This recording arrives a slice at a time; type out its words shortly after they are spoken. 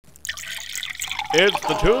It's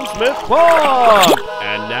the Toonsmyth Clog!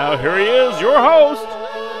 And now here he is, your host,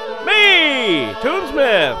 me,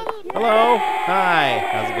 Toonsmyth! Hello, hi,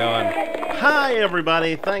 how's it going? Hi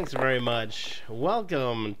everybody, thanks very much.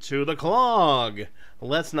 Welcome to the Clog.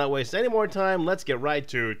 Let's not waste any more time, let's get right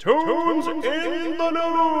to Toons in the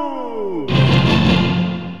News!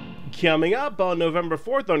 Coming up on November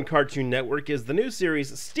 4th on Cartoon Network is the new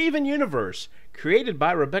series Steven Universe, created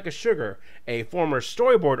by Rebecca Sugar, a former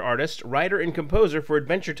storyboard artist, writer, and composer for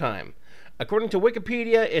Adventure Time. According to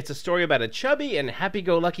Wikipedia, it's a story about a chubby and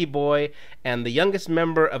happy-go-lucky boy and the youngest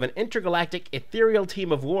member of an intergalactic ethereal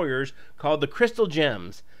team of warriors called the Crystal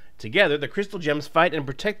Gems. Together, the Crystal Gems fight and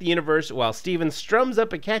protect the universe while Steven strums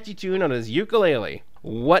up a catchy tune on his ukulele.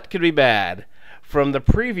 What could be bad? From the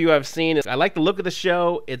preview I've seen, I like the look of the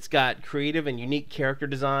show. It's got creative and unique character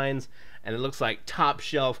designs, and it looks like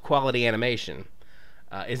top-shelf quality animation.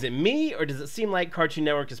 Is it me, or does it seem like Cartoon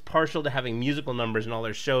Network is partial to having musical numbers in all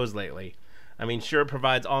their shows lately? I mean, sure, it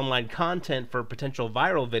provides online content for potential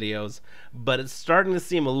viral videos, but it's starting to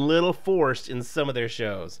seem a little forced in some of their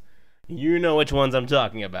shows. You know which ones I'm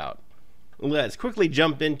talking about. Let's quickly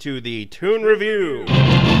jump into the Toon Review.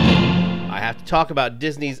 I have to talk about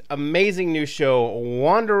Disney's amazing new show,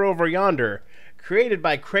 Wander Over Yonder, created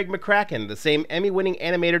by Craig McCracken, the same Emmy-winning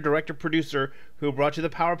animator, director, producer who brought you the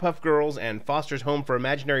Powerpuff Girls and Foster's Home for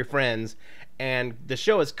Imaginary Friends, and the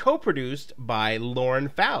show is co-produced by Lauren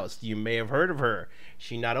Faust. You may have heard of her.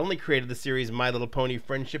 She not only created the series My Little Pony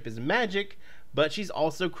Friendship is Magic, but she's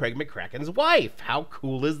also Craig McCracken's wife. How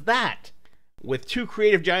cool is that? With two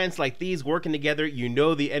creative giants like these working together, you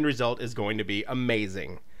know the end result is going to be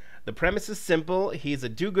amazing. The premise is simple. He's a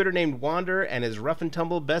do-gooder named Wander and his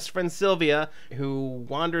rough-and-tumble best friend Sylvia, who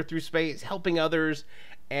wander through space helping others,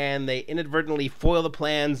 and they inadvertently foil the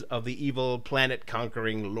plans of the evil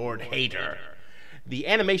planet-conquering Lord Hater. The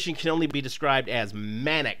animation can only be described as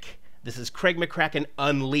manic. This is Craig McCracken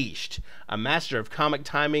unleashed, a master of comic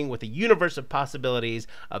timing with a universe of possibilities,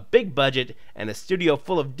 a big budget, and a studio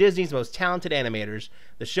full of Disney's most talented animators.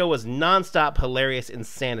 The show was non-stop hilarious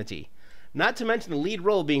insanity. Not to mention the lead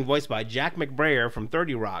role being voiced by Jack McBrayer from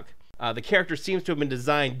 30 Rock. The character seems to have been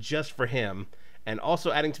designed just for him. And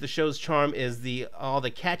also adding to the show's charm is all the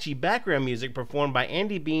catchy background music performed by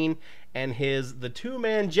Andy Bean and the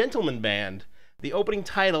two-man gentleman band. The opening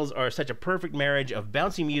titles are such a perfect marriage of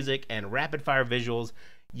bouncy music and rapid-fire visuals,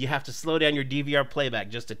 you have to slow down your DVR playback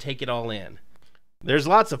just to take it all in. There's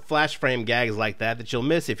lots of flash frame gags like that you'll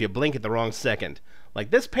miss if you blink at the wrong second. Like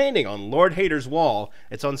this painting on Lord Hater's wall,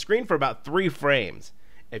 it's on screen for about 3 frames.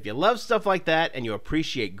 If you love stuff like that and you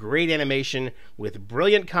appreciate great animation with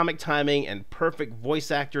brilliant comic timing and perfect voice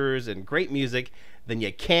actors and great music, then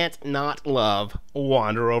you can't not love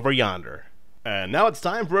Wander Over Yonder. And now it's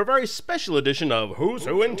time for a very special edition of Who's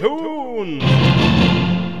Who in Toons!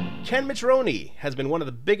 Ken Mitchoney has been one of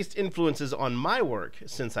the biggest influences on my work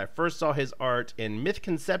since I first saw his art in Myth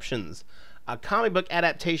Conceptions, a comic book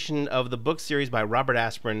adaptation of the book series by Robert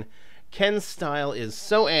Asprin. Ken's style is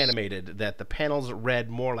so animated that the panels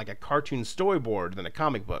read more like a cartoon storyboard than a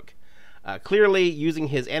comic book. Clearly, using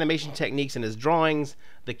his animation techniques in his drawings,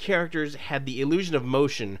 the characters had the illusion of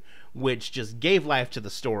motion, which just gave life to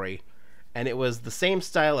the story. And it was the same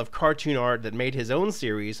style of cartoon art that made his own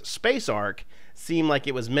series, Space Ark, seem like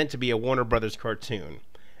it was meant to be a Warner Brothers cartoon.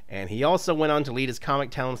 And he also went on to lead his comic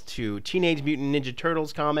talents to Teenage Mutant Ninja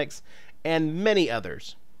Turtles comics and many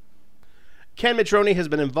others. Ken Mitchoney has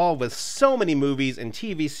been involved with so many movies and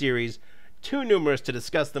TV series, too numerous to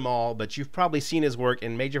discuss them all, but you've probably seen his work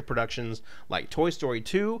in major productions like Toy Story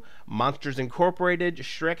 2, Monsters Incorporated,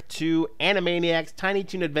 Shrek 2, Animaniacs, Tiny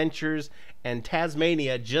Toon Adventures, and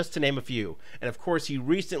Tasmania, just to name a few. And of course, he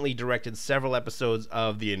recently directed several episodes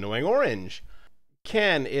of The Annoying Orange.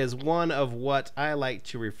 Ken is one of what I like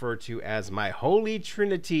to refer to as my holy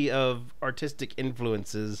trinity of artistic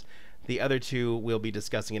influences. The other two we'll be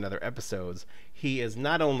discussing in other episodes. He is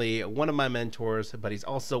not only one of my mentors, but he's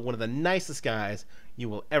also one of the nicest guys you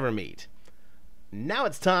will ever meet. Now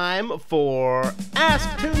it's time for Ask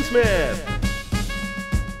Toonsmith!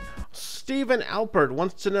 Stephen Alpert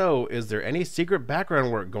wants to know, is there any secret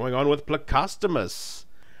background work going on with PLECOSTOMUS?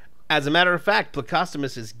 As a matter of fact,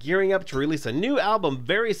 PLECOSTOMUS is gearing up to release a new album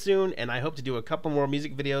very soon, and I hope to do a couple more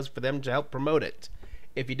music videos for them to help promote it.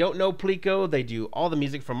 If you don't know Pleco, they do all the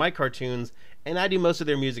music for my cartoons, and I do most of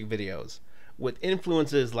their music videos. With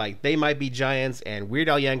influences like They Might Be Giants and Weird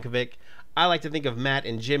Al Yankovic, I like to think of Matt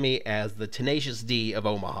and Jimmy as the Tenacious D of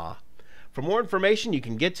Omaha. For more information, you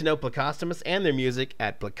can get to know PLECOSTOMUS and their music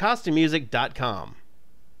at PLECOSTOMusic.com.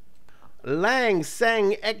 Lang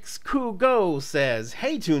Sang X Ku Go says,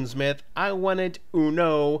 "Hey Toonsmith, I wanted to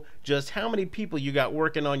know just how many people you got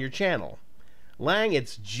working on your channel." Lang,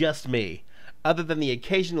 it's just me. Other than the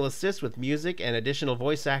occasional assist with music and additional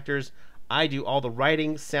voice actors, I do all the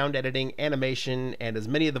writing, sound editing, animation, and as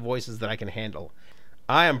many of the voices that I can handle.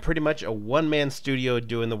 I am pretty much a one-man studio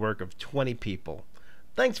doing the work of 20 people.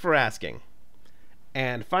 Thanks for asking.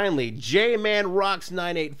 And finally,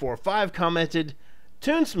 JManRocks9845 commented,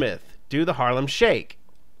 "Toonsmith, do the Harlem Shake."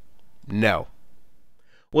 No.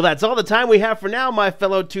 Well, that's all the time we have for now, my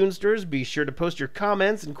fellow Toonsters. Be sure to post your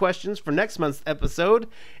comments and questions for next month's episode.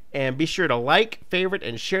 And be sure to like, favorite,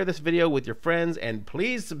 and share this video with your friends. And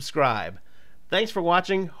please subscribe. Thanks for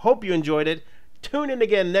watching. Hope you enjoyed it. Tune in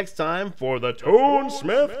again next time for the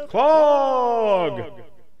Toonsmyth Clog.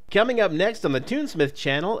 Coming up next on the Toonsmith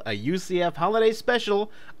channel, a UCF holiday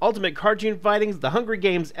special, Ultimate Cartoon Fighting's The Hungry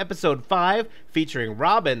Games Episode 5, featuring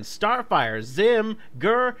Robin, Starfire, Zim,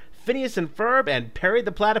 Gur, Phineas and Ferb, and Perry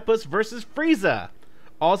the Platypus vs. Frieza.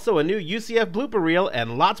 Also a new UCF blooper reel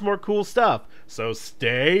and lots more cool stuff, so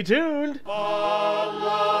stay tuned!